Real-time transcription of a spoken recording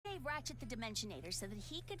Ratchet the Dimensionator so that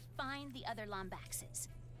he could find the other Lombaxes.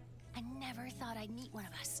 I never thought I'd meet one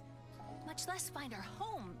of us. Much less find our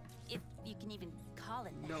home, if you can even call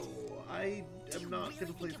it that. No, I am not going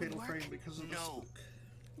to play Fatal Frame because of the spook.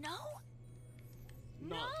 No?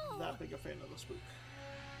 Not that big a fan of the spook.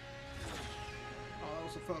 Oh, that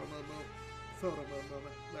was a photo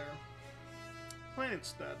moment there.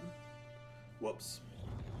 Planet's dead. Whoops.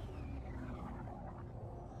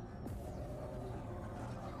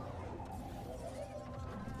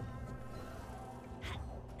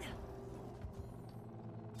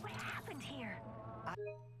 What happened here? I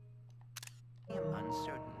am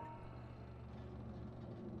uncertain.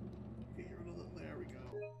 Okay, there we go.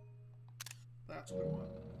 That's what I want.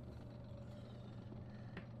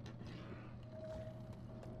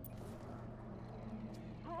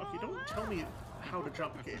 Okay, don't tell me how to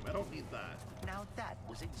jump, game. I don't need that. Now that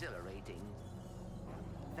was exhilarating.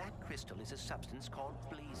 That crystal is a substance called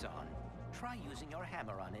Blazon. Try using your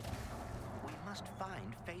hammer on it. We must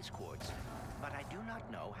find phase quartz, but I do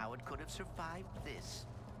not know how it could have survived this.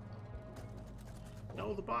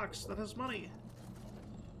 No, the box that has money.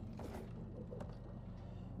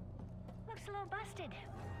 Looks a little busted.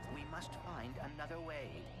 We must find another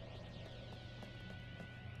way.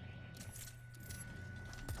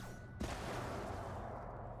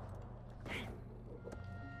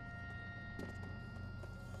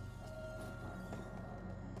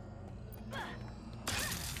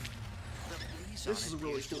 This is a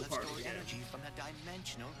really cool part of the game. Energy from the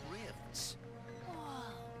dimensional rifts. Whoa.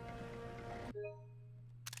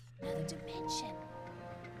 Another dimension.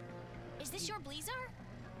 Is this your Blazar?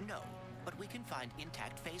 No, but we can find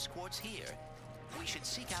intact phase quartz here. We should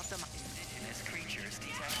seek out the indigenous creatures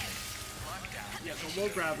detected. Lockdown. Yeah, the low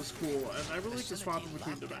grab is cool, and I really like the swapping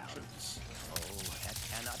between dimensions. Oh, that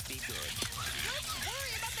cannot be good. Let's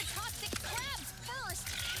worry about the toxic crabs first.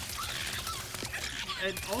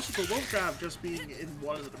 And also the low grab just being in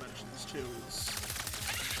one of the dimensions too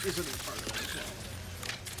is a new part of it as well.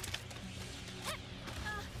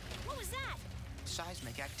 What was that?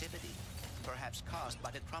 Seismic activity, perhaps caused by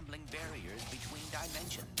the crumbling barriers between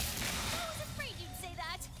dimensions. I was afraid you'd say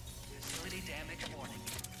that. Facility damage warning.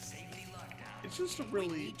 Safety lockdown. It's just a We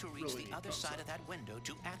really, need to reach really the other side concept. of that window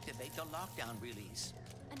to activate the lockdown release.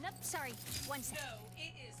 Sorry, one sec. No,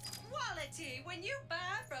 it is quality when you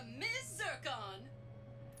buy from Ms. Zircon.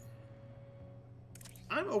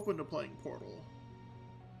 I'm open to playing Portal.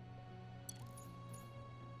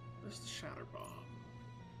 There's the Shatter Bomb.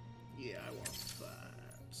 Yeah, I want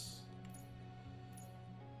that.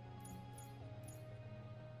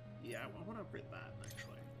 Yeah, I want to upgrade that,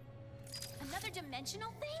 actually. Another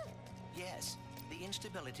dimensional thing? Yes, the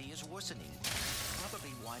instability is worsening.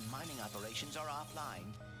 Probably why mining operations are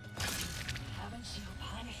offline. Haven't you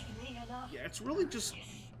punished me enough? Yeah, it's really just me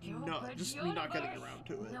Stupid not getting universe. around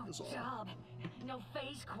to it, No is all. job, no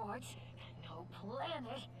phase quartz, no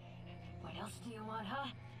planet. What else do you want, huh?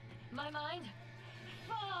 My mind?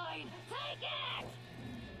 Fine, take it!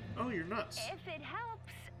 Oh, you're nuts. If it helps,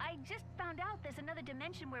 I just found out there's another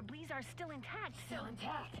dimension where Blazar's still intact, Still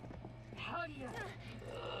intact. How do you...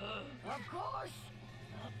 Of course!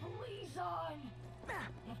 A Blazon!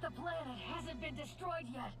 If the planet hasn't been destroyed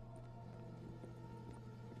yet.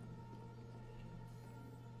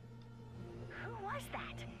 Who was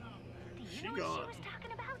that? Do you know what gone. she was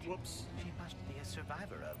talking about? Whoops. She must be a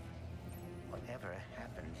survivor of whatever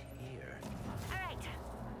happened here. All right,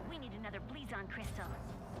 we need another Blazon crystal.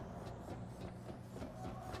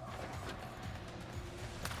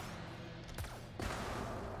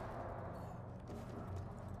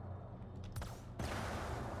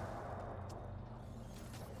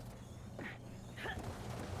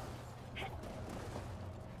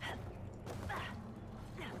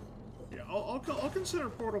 Yeah, I'll consider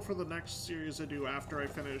Portal for the next series I do after I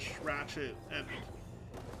finish Ratchet and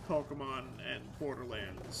Pokemon and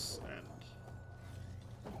Borderlands, and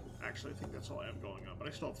actually I think that's all I have going on, but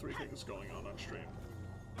I still have 3 things going on stream.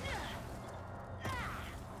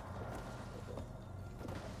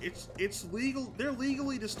 It's legal. They're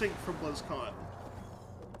legally distinct from BlizzCon,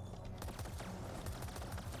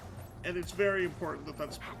 and it's very important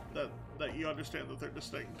that you understand that they're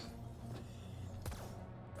distinct.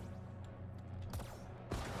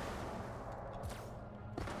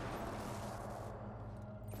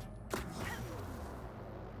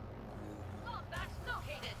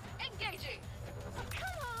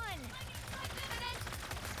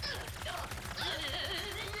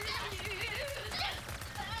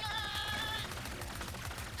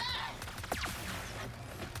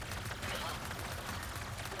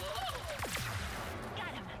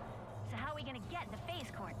 Got him. So how are we gonna get the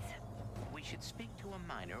phase quartz?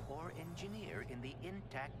 or engineer in the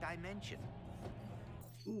intact dimension.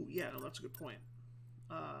 Ooh, yeah, no, that's a good point.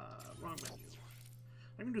 Wrong menu.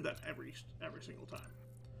 I can do that every single time.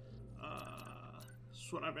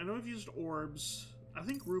 So I know I've used orbs. I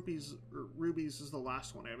think rubies is the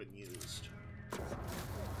last one I haven't used.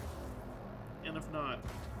 And if not,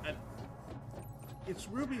 it's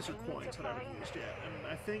rubies or coins that I haven't used yet, and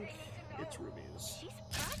I think it's rubies. She's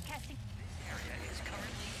broadcasting. This area is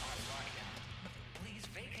currently on lockdown. Please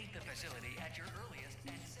vacate the facility at your earliest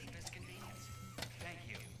and safest convenience. Thank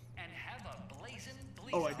you, and have a blazing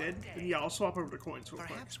Oh, I did? Then yeah, I'll swap over to coins real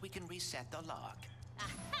quick. Perhaps we can reset the lock.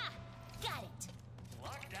 Aha! Got it.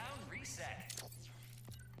 Lockdown reset.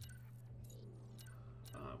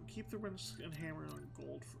 Keep the wrench and hammer on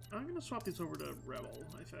gold. I'm gonna swap these over to Rebel,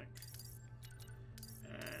 I think.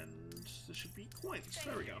 And this should be coins.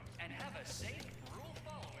 There we go. And have a safe,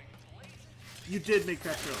 rule-following blazing. You did make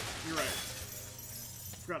that joke. You're right.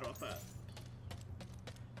 Forgot about that.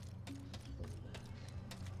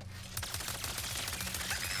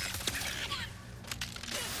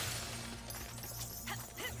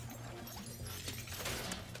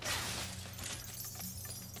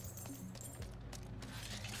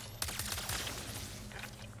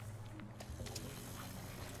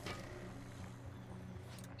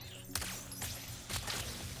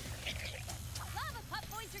 Lava pup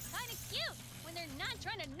boys are kind of cute when they're not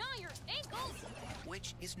trying to gnaw your ankles.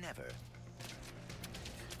 Which is never.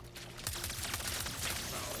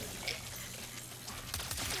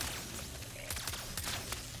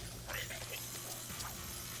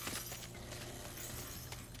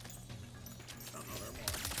 Oh no, there are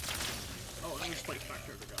more. Oh, and there's place back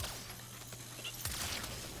there to go.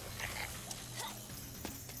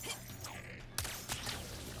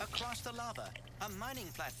 Across the lava, a mining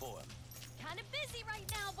platform. Kind of busy right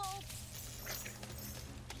now, Bolt.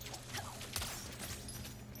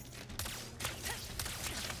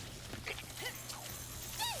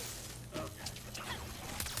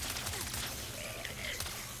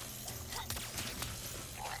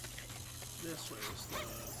 This way is the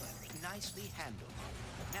thing. Nicely handled.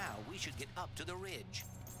 Now we should get up to the ridge.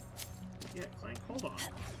 Yeah, Clank, hold on.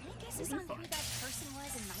 Any guesses We'll on be who fine. that person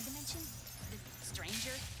was in my dimension? The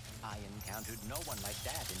stranger? I encountered no one like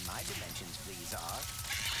that in my dimensions, please, R.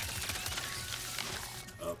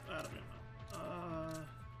 Oh, I don't know.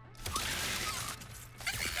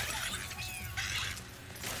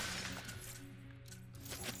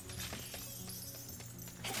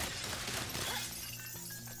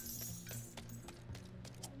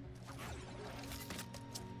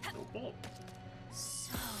 No bolt.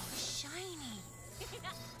 So shiny.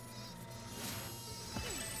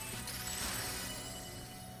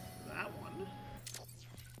 That one.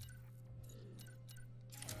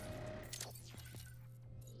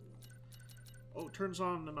 Oh, it turns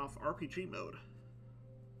on and off RPG mode.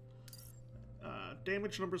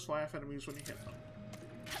 Damage numbers fly off enemies when you hit them.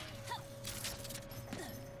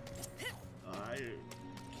 I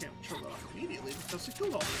can't show that off immediately because it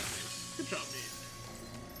killed all the enemies. Good job, me.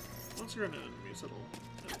 Once you're in enemies, it'll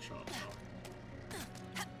show up now.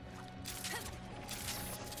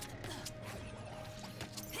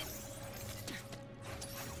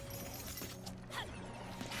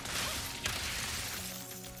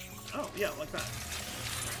 Oh, yeah, like that.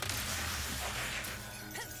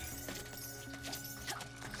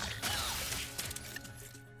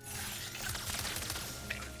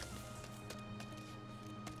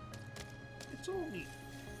 It's all neat.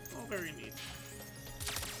 All very neat.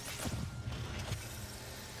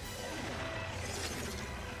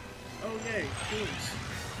 Oh, yay, goons.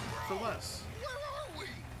 For less. Where are we?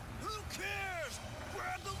 Who cares?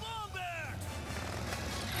 Grab the Lombax!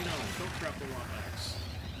 No, don't grab the Lombax.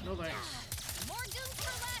 No thanks. More goons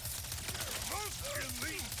for less. Most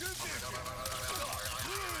elite division!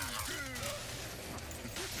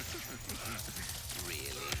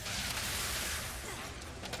 Really?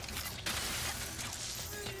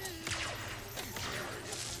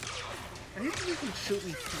 I hate that you can shoot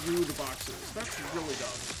me through the boxes. That's really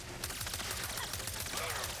dumb.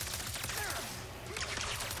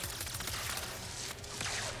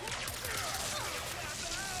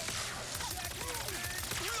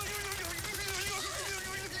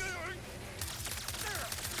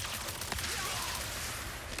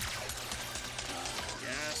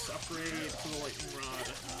 Yes, upgrade to the lightning rod.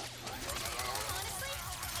 Honestly,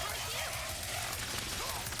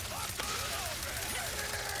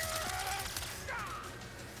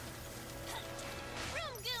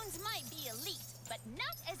 Room goons might be elite, but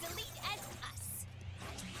not as elite as us.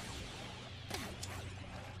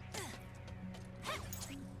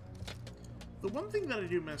 The one thing that I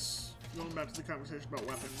do miss going back to the conversation about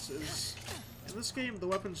weapons, is in this game the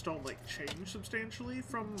weapons don't like change substantially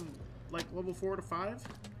from like level 4 to 5,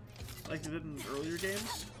 like they did in earlier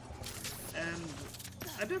games, and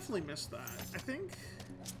I definitely miss that. I think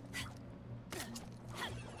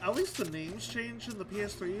at least the names changed in the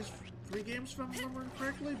PS3's 3 games, if I'm remembering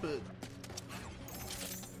correctly, but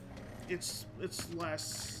it's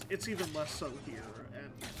even less so here,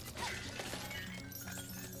 and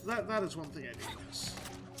that is one thing I do miss.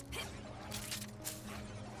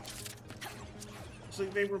 So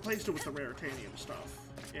they replaced it with the Raritanium stuff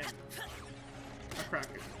in a crack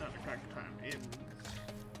of time. In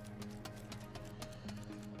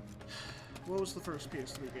what was the first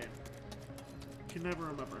PS3 game? Can never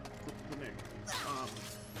remember the name.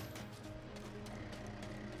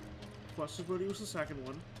 Quest of Booty was the second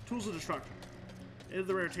one. Tools of Destruction. It did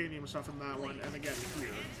the Raritanium stuff in that one, and again here.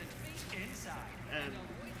 And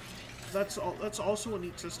that's also a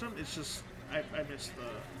neat system. It's just I miss the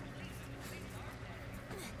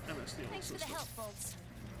old Thanks system. for the help, Bolts.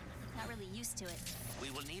 Not really used to it. We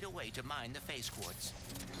will need a way to mine the phase quartz.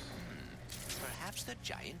 Perhaps the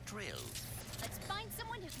giant drill. Let's find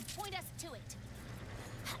someone who can point us to it.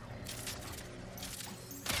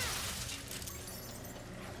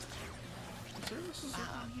 Is there a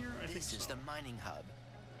system here? I think This is so. the mining hub.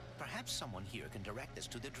 Perhaps someone here can direct us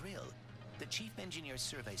to the drill. The chief engineer's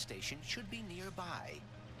survey station should be nearby.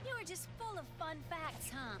 You are just full of fun facts,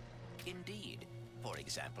 huh? Indeed. For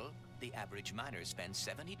example, the average miner spends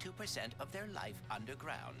 72% of their life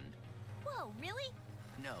underground. Whoa, really?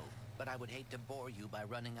 No, but I would hate to bore you by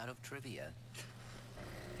running out of trivia.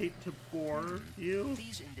 Hate to bore you.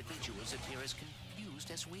 These individuals appear as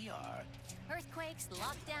confused as we are. Earthquakes,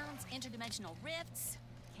 lockdowns, interdimensional rifts.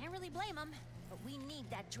 Can't really blame them, but we need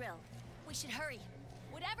that drill. We should hurry.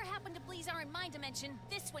 Whatever happened to Blizar in my dimension,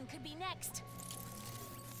 this one could be next.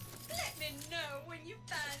 Let me know when you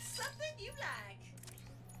find something you like.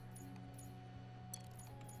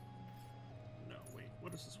 No, wait.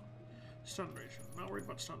 What is this one? Stun duration. I'm not worried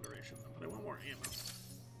about stun duration, though, but I want more ammo.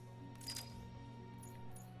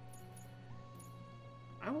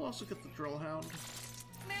 I will also get the drill hound.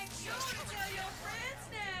 Make sure to tell your friends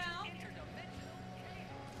now.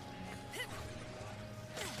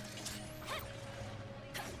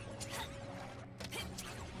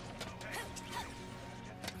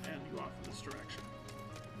 And you off in this direction.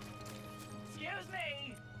 Excuse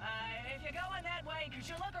me. If you're going that way, could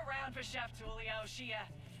you look around for Chef Tulio? She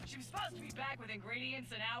was supposed to be back with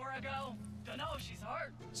ingredients an hour ago. Don't know if she's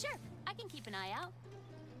hurt. Sure, I can keep an eye out.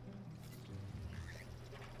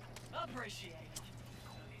 Appreciate it.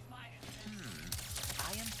 So these miners-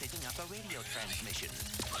 I am picking up a radio transmission.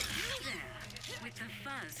 Hey there, with the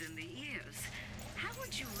fuzz in the ears. How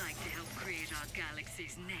would you like to help create our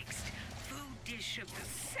galaxy's next food dish of the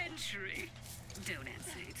century? Don't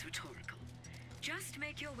answer, it's rhetorical. Just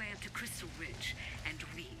make your way up to Crystal Ridge, and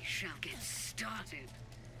we shall get started.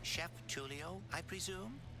 Chef Tulio, I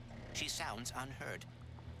presume? She sounds unhurt.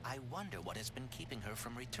 I wonder what has been keeping her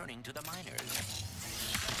from returning to the miners.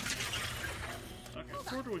 Okay,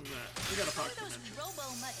 before doing that, we gotta How talk are those dimension.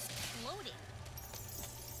 robo-mutts floating?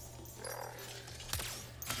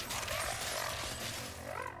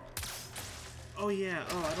 Oh yeah,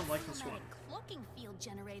 oh, I don't like this one. Cloaking field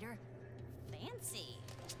generator. Fancy.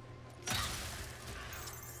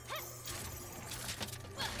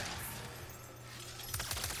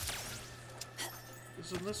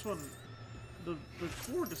 So in this one, the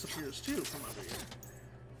floor disappears too from over here.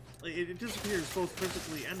 Like, it disappears both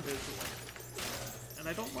physically and visually. And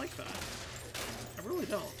I don't like that. I really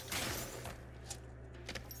don't.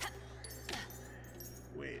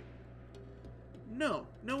 Wait. No,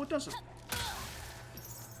 it doesn't.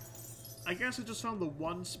 I guess I just found the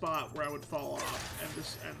one spot where I would fall off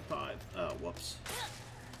and thought, oh, whoops.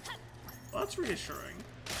 Well, that's reassuring.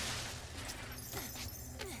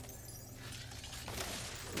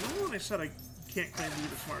 Remember when I said I can't claim to be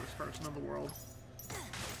the smartest person in the world?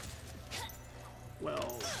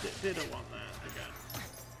 Well, ditto on that again.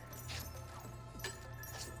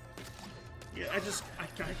 Yeah, I just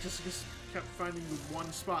kept finding the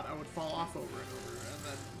one spot I would fall off over and over, and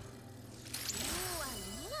then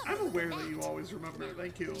I'm aware that you always remember.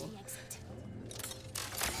 Thank you.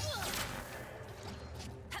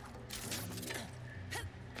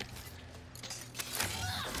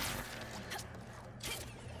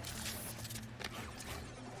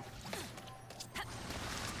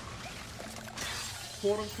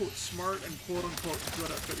 Quote-unquote smart and quote-unquote good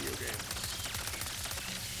at video games.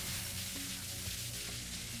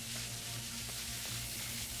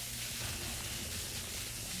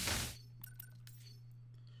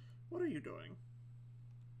 What are you doing?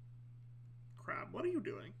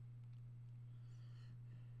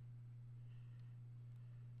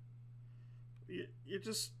 You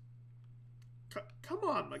just... Come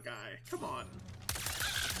on, my guy. Come on.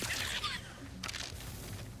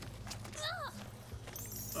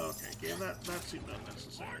 Okay, game, that seemed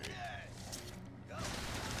unnecessary.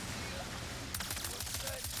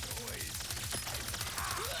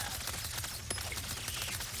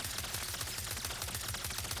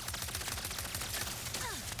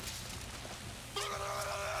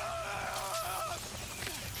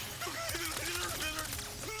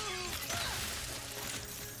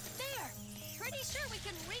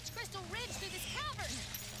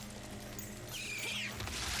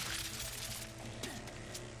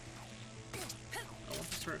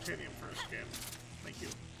 Titanium first again. Thank you.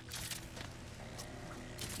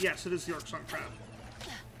 Yes, it is the Orc Song Trap.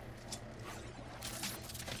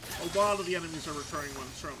 A lot of the enemies are recurring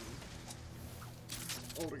ones from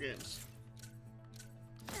older games.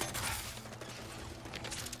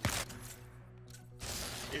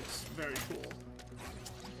 It's very cool.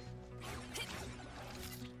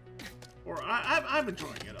 Or I'm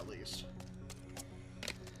enjoying it at least.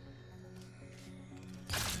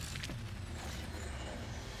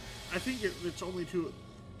 I think it's only two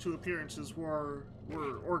appearances were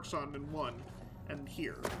Orcs on in one, and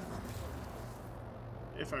here,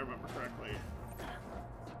 if I remember correctly.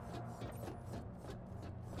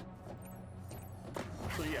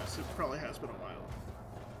 So yes, it probably has been a while.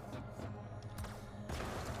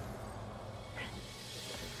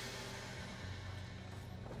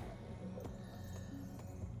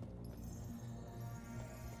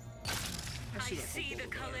 I see the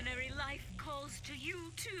culinary life calls to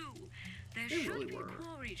you too. There should be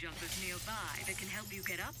quarry jumpers nearby that can help you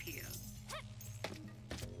get up here.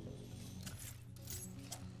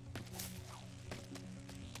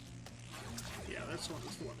 Yeah, that's the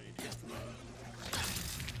one I need to get from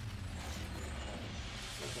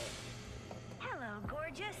Hello,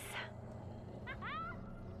 gorgeous.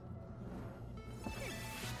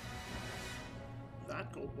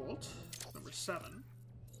 That gold bolt, number 7.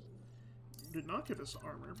 Did not give us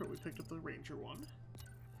armor, but we picked up the ranger one.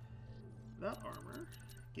 That armor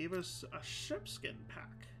gave us a shipskin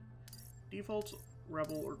pack. Default,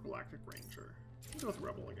 rebel, or galactic ranger. We'll go with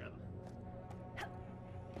rebel again.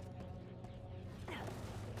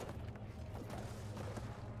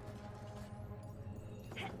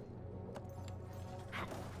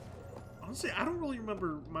 Honestly, I don't really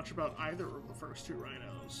remember much about either of the first two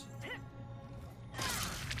rhinos.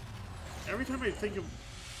 Every time I think of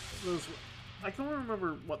those, I can only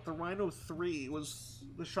remember what the Rhino 3 was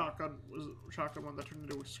the shotgun one that turned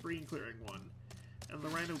into a screen clearing one, and the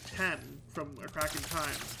Rhino 10 from A Crack in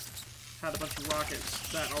Time had a bunch of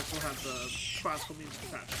rockets that also had the classical music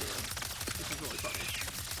attached to it, which is really funny.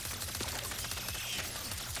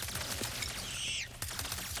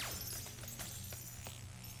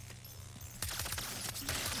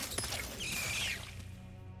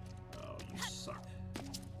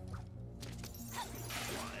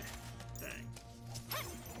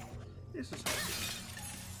 This is hard.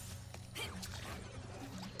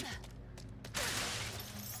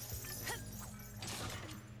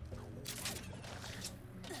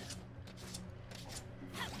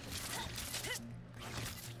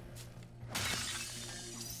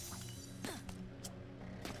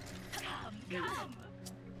 Come.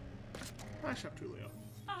 Hi, Chef Tulio.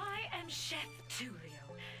 I am Chef Tulio,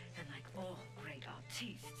 and like all great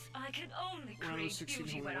artistes, I can only One of create those 16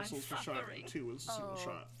 beauty holy when I'm whistles for shot suffering. 2 was a single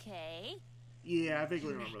shot. Okay. Yeah, I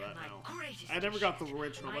vaguely remember that now. I never got the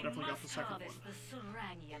original, but definitely got the second one. The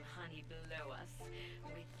Seranian honey below us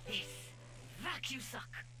with this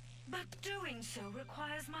vacusuck. But doing so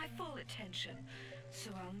requires my full attention,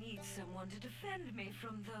 so I'll need someone to defend me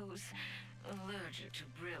from those allergic to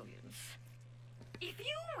brilliance. If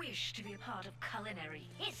you wish to be a part of culinary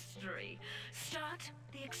history, start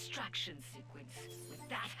the extraction sequence with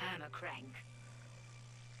that hammer crank.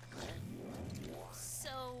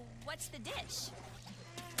 So, what's the dish?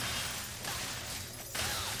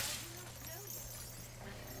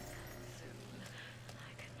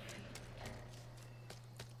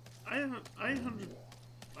 I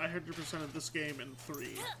 100%ed this game in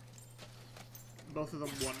 3. Both of them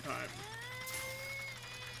one time.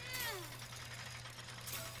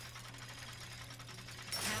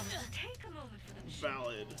 Take a moment for the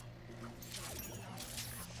Valid.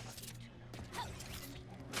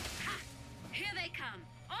 Here they come,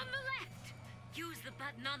 on the left. Use the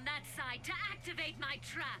button on that side to activate my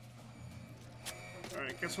trap.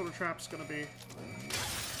 Alright, guess what a trap's gonna be.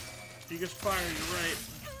 You just fire, you're right.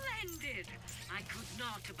 Splendid! I could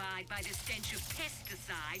not abide by the stench of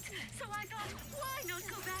pesticides, so I thought, why not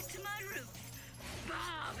go back to my roots?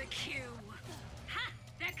 Barbecue! Ha!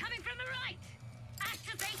 They're coming from the right!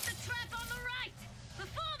 Activate the trap on the right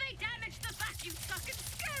before they damage the vacuum suck and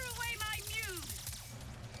scare away my muse.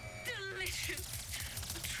 Delicious.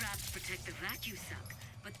 The traps protect the vacuum suck,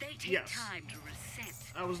 but they take time to reset.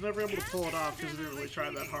 I was never able to pull it off because I didn't really try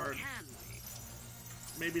that hard.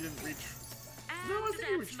 Maybe didn't reach. No, I think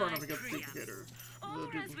I reached far enough to get the duplicator. Or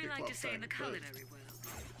as we like to say in the culinary world,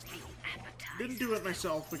 the appetizer. Didn't do it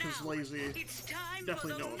myself because lazy. It's time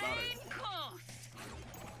Definitely for the know about it. main course.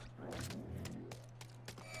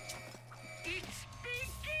 It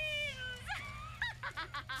begins!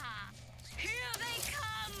 Here they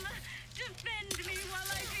come! Defend me while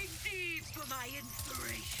I dig deep for my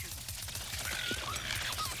inspiration.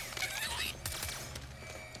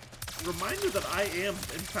 Reminder that I am,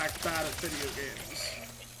 in fact, bad at video games.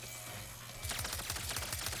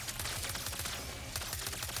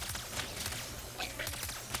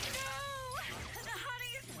 No! The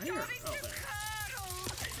honey is Where? starting Oh, to there. curdle!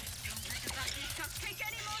 Don't let the vacuum suck take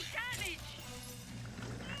any more damage!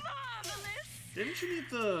 Marvelous! Didn't you need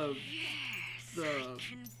the... Yes, the... I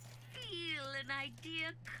can feel an idea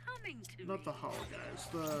coming to Not me. the hollow guys,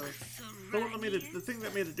 the one that made it, the thing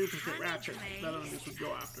that made a duplicate Ratchet that enemies would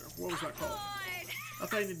go after. What was that called? I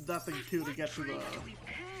thought you needed that thing too to get to the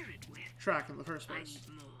track in the first I place.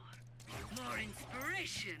 need more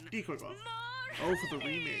inspiration. Decoy glove. More Oh, for the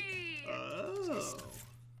honey. remake. Oh.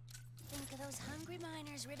 Think of those hungry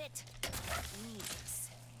miners, Rivet. We need this.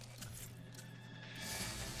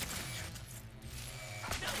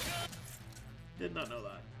 Did not know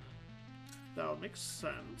that. That would make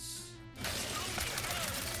sense.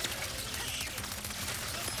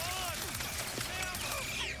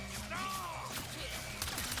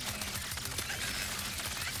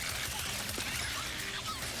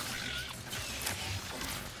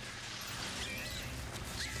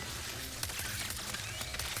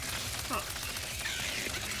 Huh.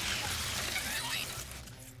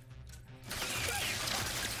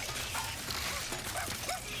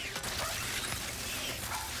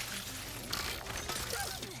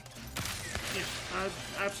 Yeah,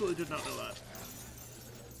 I absolutely did not know that.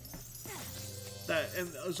 That and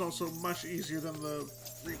is also much easier than the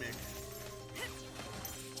remake.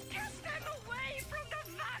 Get them away from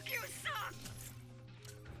the vacuum suck!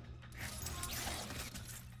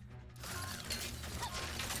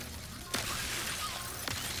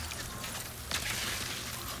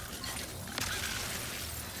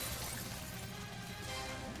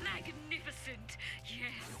 Magnificent!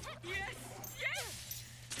 Yes, yes, yes!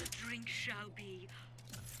 The drink shall be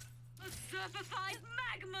a certified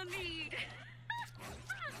magma mead!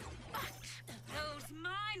 But those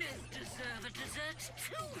miners deserve a dessert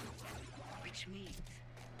too! Which means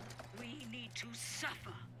we need to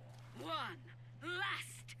suffer one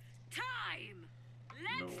last time!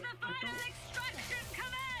 Let's No, the I final don't. extraction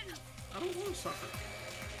commence! I don't want to suffer.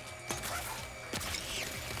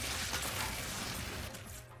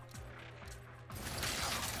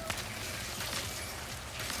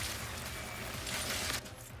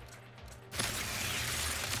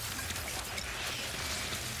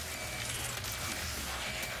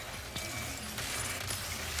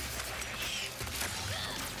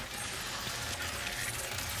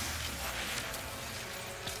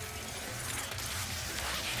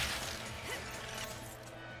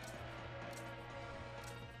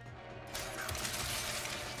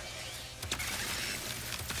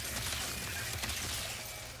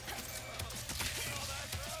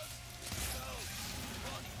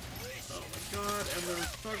 God, and the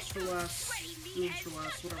thugs for less, goons for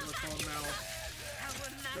less, whatever they're called now.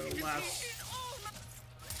 The last.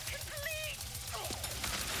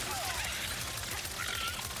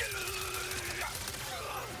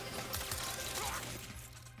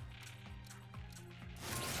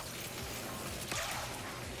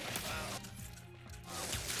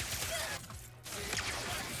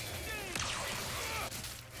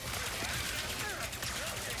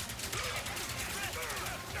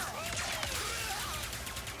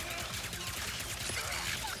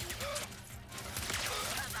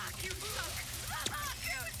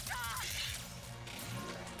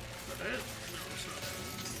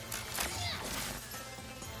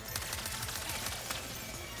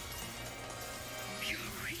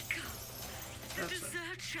 Eureka! The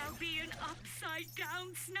dessert shall be an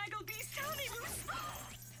upside-down Snagglebeast honey mousse!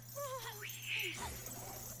 Oh, yes!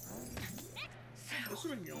 This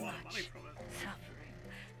would get a lot of money from it. Suffering.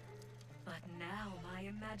 But now my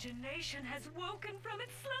imagination has woken from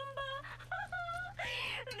its slumber.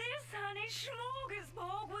 This honey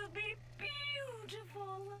smorgasbord will be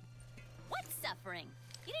beautiful. What's suffering?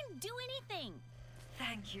 You didn't do anything.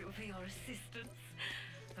 Thank you for your assistance.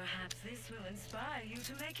 Perhaps this will inspire you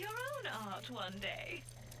to make your own art one day.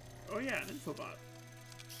 Oh yeah, an infobot.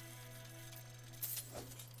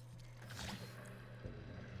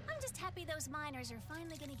 I'm just happy those miners are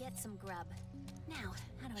finally gonna get some grub. Now,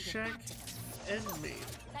 how do I get Check back to them? and me.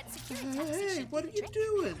 That security taxi Hey, should what do are the you trick.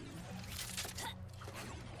 doing?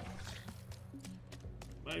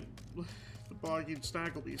 The bogging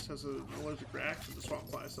Snagglebeast has an allergic reaction to swamp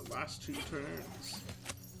flies that lasts 2 turns.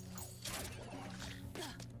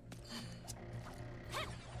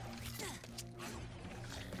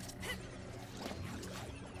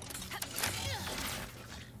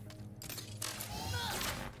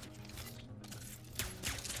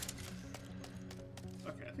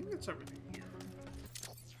 Okay, I think that's everything here.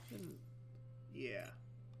 Yeah.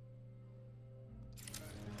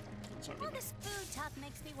 That's Well, everything. this food talk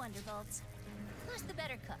makes me wonder, Bolts. Who's the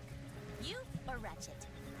better cook? You or Ratchet?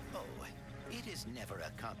 Oh, it is never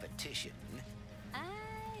a competition.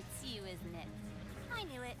 It's you, isn't it? I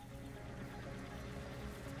knew it.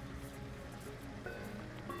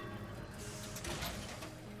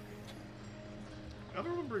 I don't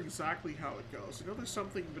remember exactly how it goes. I know there's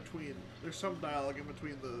something between, there's some dialogue in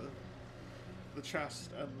between the chest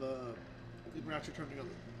and the Ratchet turning on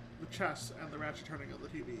the chest and the Ratchet turning on the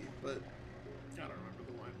TV, but I don't remember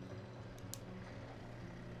the line.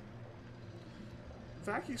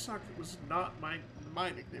 Vacuum Sock was not my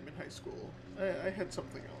nickname in high school. I had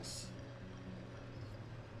something else.